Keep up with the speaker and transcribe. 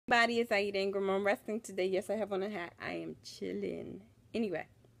Body is Aida Ingram. I'm resting today. Yes, I have on a hat. I am chilling. Anyway,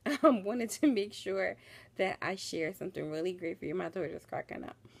 wanted to make sure that I share something really great for you. My daughter's cracking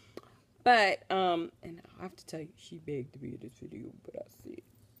up. But, and I have to tell you, she begged to be in this video, but I said,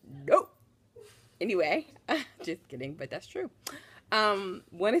 no. Anyway, just kidding, but that's true.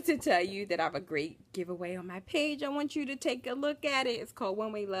 Wanted to tell you that I have a great giveaway on my page. I want you to take a look at it. It's called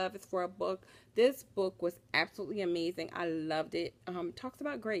One Way Love. It's for a book. This book was absolutely amazing. I loved it. It talks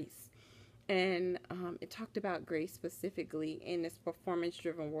about grace. And it talked about grace specifically in this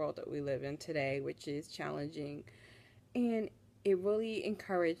performance-driven world that we live in today, which is challenging. And it really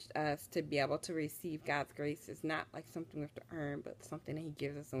encouraged us to be able to receive God's grace. It's not like something we have to earn, but something that He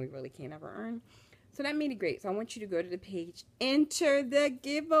gives us and we really can't ever earn. So that made it great. So I want you to go to the page, enter the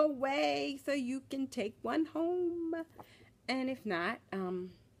giveaway so you can take one home. And if not,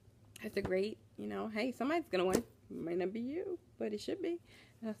 that's a great, hey, somebody's going to win. It might not be you, but it should be.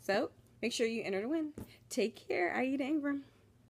 So make sure you enter to win. Take care. Aida Ingram.